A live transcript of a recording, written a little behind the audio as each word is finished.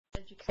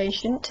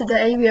Education.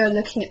 Today we are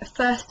looking at the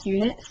first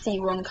unit,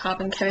 C1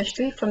 Carbon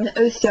Chemistry, from the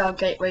OCR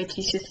Gateway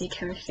GCSE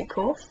Chemistry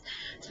course.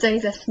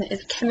 Today's lesson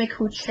is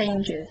Chemical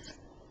Changes.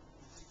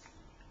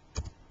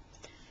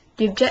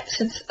 The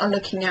objectives are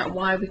looking at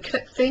why we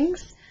cook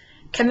things,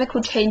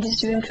 chemical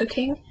changes during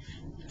cooking,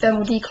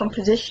 thermal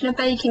decomposition of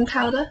baking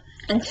powder,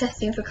 and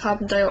testing for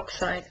carbon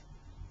dioxide.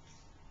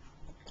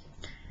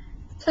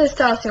 So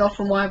starting off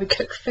on why we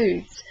cook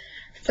foods.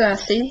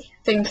 Firstly,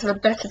 things have a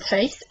better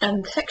taste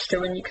and texture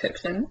when you cook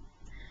them.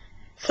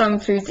 Some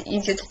foods are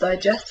easier to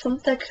digest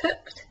once they're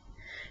cooked.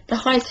 The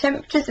high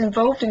temperatures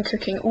involved in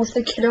cooking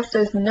also kill off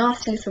those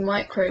nasty little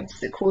microbes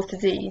that cause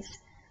disease.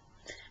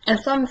 And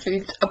some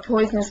foods are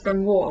poisonous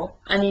when raw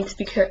and need to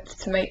be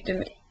cooked to make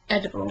them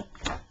edible.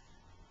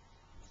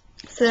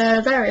 So there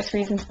are various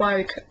reasons why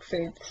we cook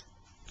foods.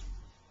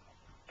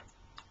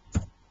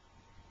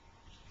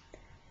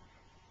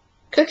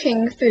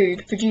 Cooking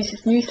food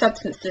produces new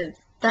substances.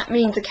 That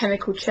means a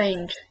chemical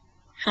change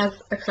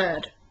has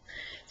occurred.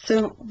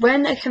 So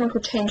when a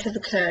chemical change has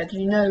occurred,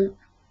 you know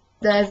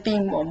there's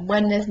been one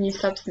when there's new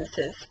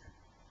substances.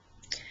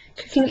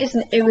 Cooking is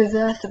an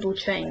irreversible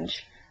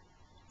change.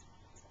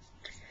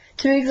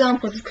 Two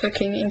examples of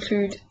cooking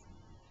include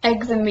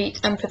eggs and meat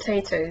and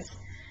potatoes.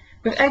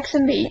 With eggs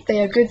and meat,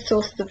 they are good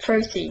sources of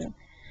protein.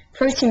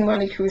 Protein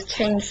molecules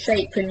change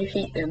shape when you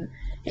heat them.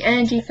 The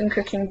energy from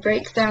cooking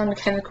breaks down the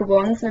chemical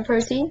bonds in the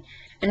protein,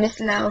 and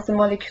this allows the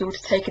molecule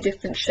to take a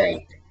different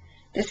shape.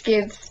 This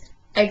gives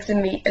eggs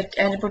and meat an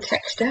edible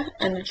texture,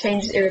 and the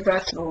change is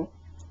irreversible.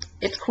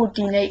 It's called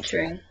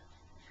denaturing.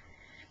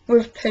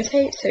 With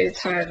potatoes,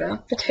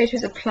 however,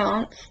 potatoes are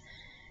plants,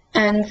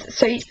 and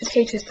so each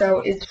potato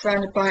cell is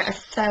surrounded by a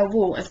cell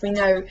wall. As we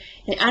know,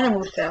 in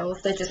animal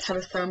cells, they just have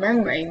a cell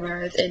membrane,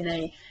 whereas in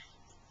a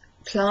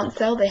plant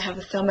cell, they have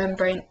a cell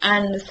membrane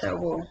and a cell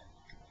wall.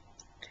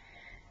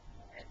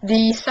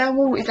 The cell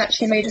wall is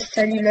actually made of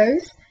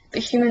cellulose,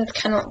 but humans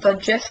cannot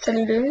digest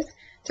cellulose,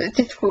 so it's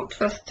difficult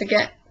for us to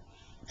get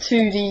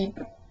to the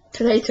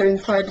potato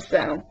inside the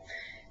cell.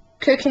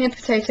 Cooking a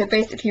potato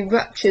basically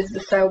ruptures the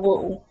cell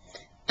wall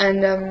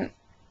and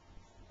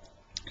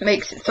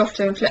makes it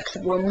softer and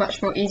flexible and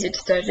much more easier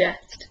to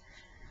digest.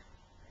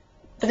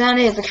 But that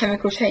is a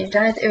chemical change.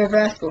 That is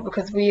irreversible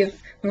because we have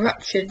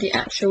ruptured the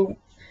actual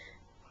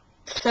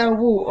cell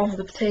wall of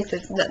the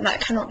potatoes.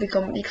 That cannot be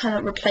gone. You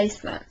cannot replace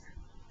that.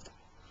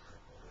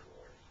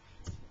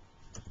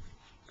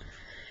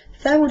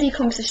 Thermal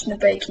decomposition of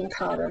baking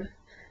powder.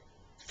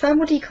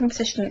 Thermal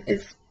decomposition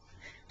is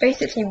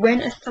basically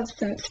when a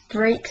substance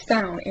breaks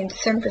down into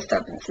simpler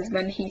substances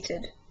when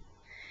heated.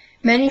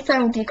 Many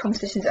thermal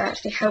decompositions are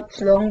actually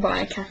helped along by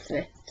a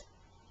catalyst.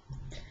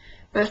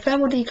 But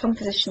thermal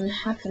decomposition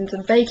happens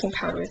when baking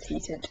powder is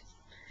heated.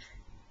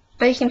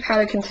 Baking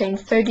powder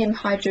contains sodium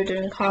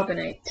hydrogen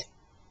carbonate.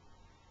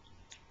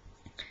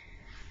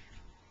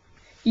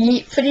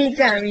 For the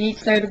exam, you need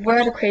to know the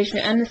word equation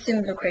and the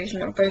symbol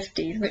equation of both of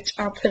these, which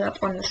I'll put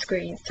up on the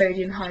screen.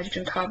 Sodium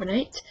hydrogen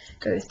carbonate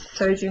goes to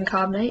sodium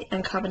carbonate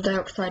and carbon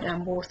dioxide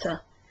and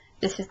water.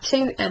 This is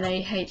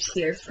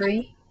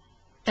 2NaHCO3,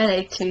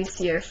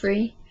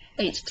 Na2CO3,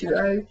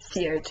 H2O,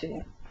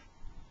 CO2.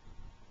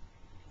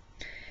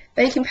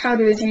 Baking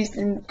powder is used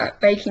in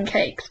baking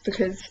cakes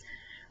because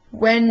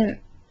when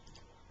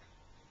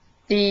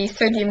the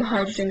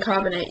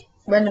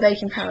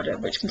baking powder,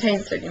 which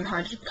contains sodium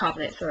hydrogen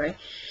carbonate,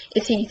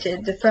 is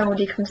heated, the thermal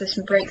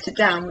decomposition breaks it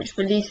down, which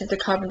releases the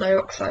carbon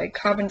dioxide.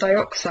 Carbon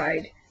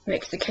dioxide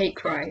makes the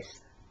cake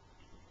rise.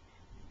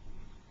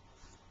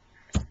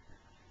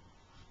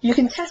 You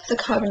can test the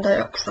carbon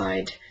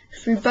dioxide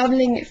through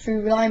bubbling it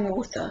through lime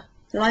water.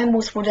 Lime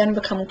water will then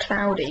become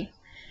cloudy.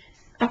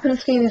 Up on the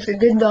screen is a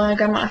good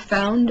diagram that I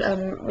found,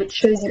 which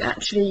shows you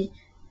actually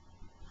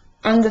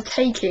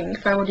undertaking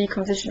thermal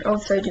decomposition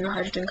of sodium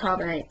hydrogen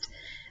carbonate.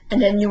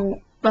 And then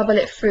you'll bubble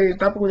the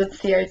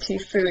CO2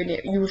 through, and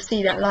you will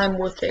see that lime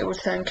water, it will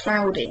turn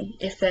cloudy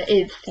if there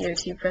is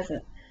CO2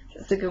 present.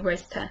 That's a good way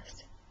to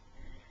test.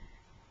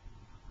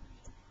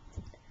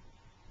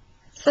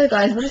 So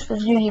guys, we'll just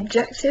review the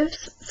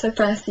objectives. So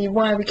firstly,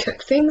 why we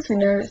cook things. We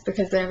know it's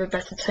because they have a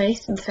better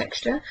taste and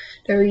texture.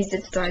 They're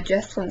easier to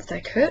digest once they're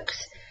cooked.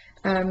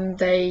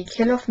 They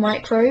kill off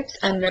microbes,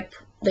 and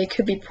they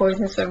could be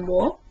poisonous when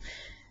raw.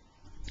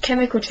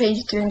 Chemical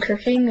changes during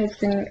cooking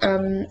is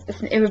an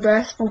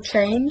irreversible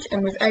change,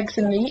 and with eggs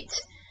and meat,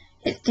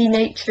 it's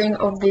denaturing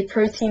of the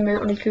protein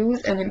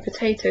molecules, and in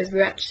potatoes,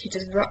 we're actually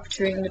just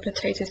rupturing the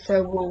potato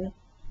cell wall.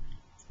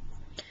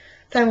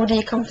 Thermal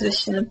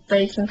decomposition of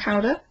baking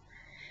powder.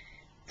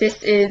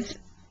 This is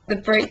the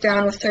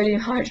breakdown of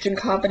sodium hydrogen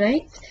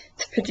carbonate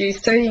to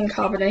produce sodium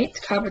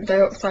carbonate, carbon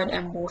dioxide,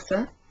 and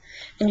water.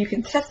 And you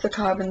can test the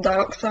carbon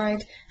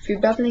dioxide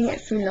through bubbling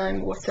it through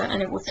lime water,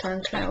 and it will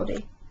turn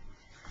cloudy.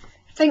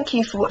 Thank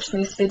you for watching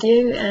this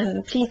video,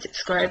 and please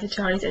subscribe to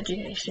Charlie's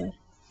Education.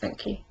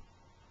 Thank you.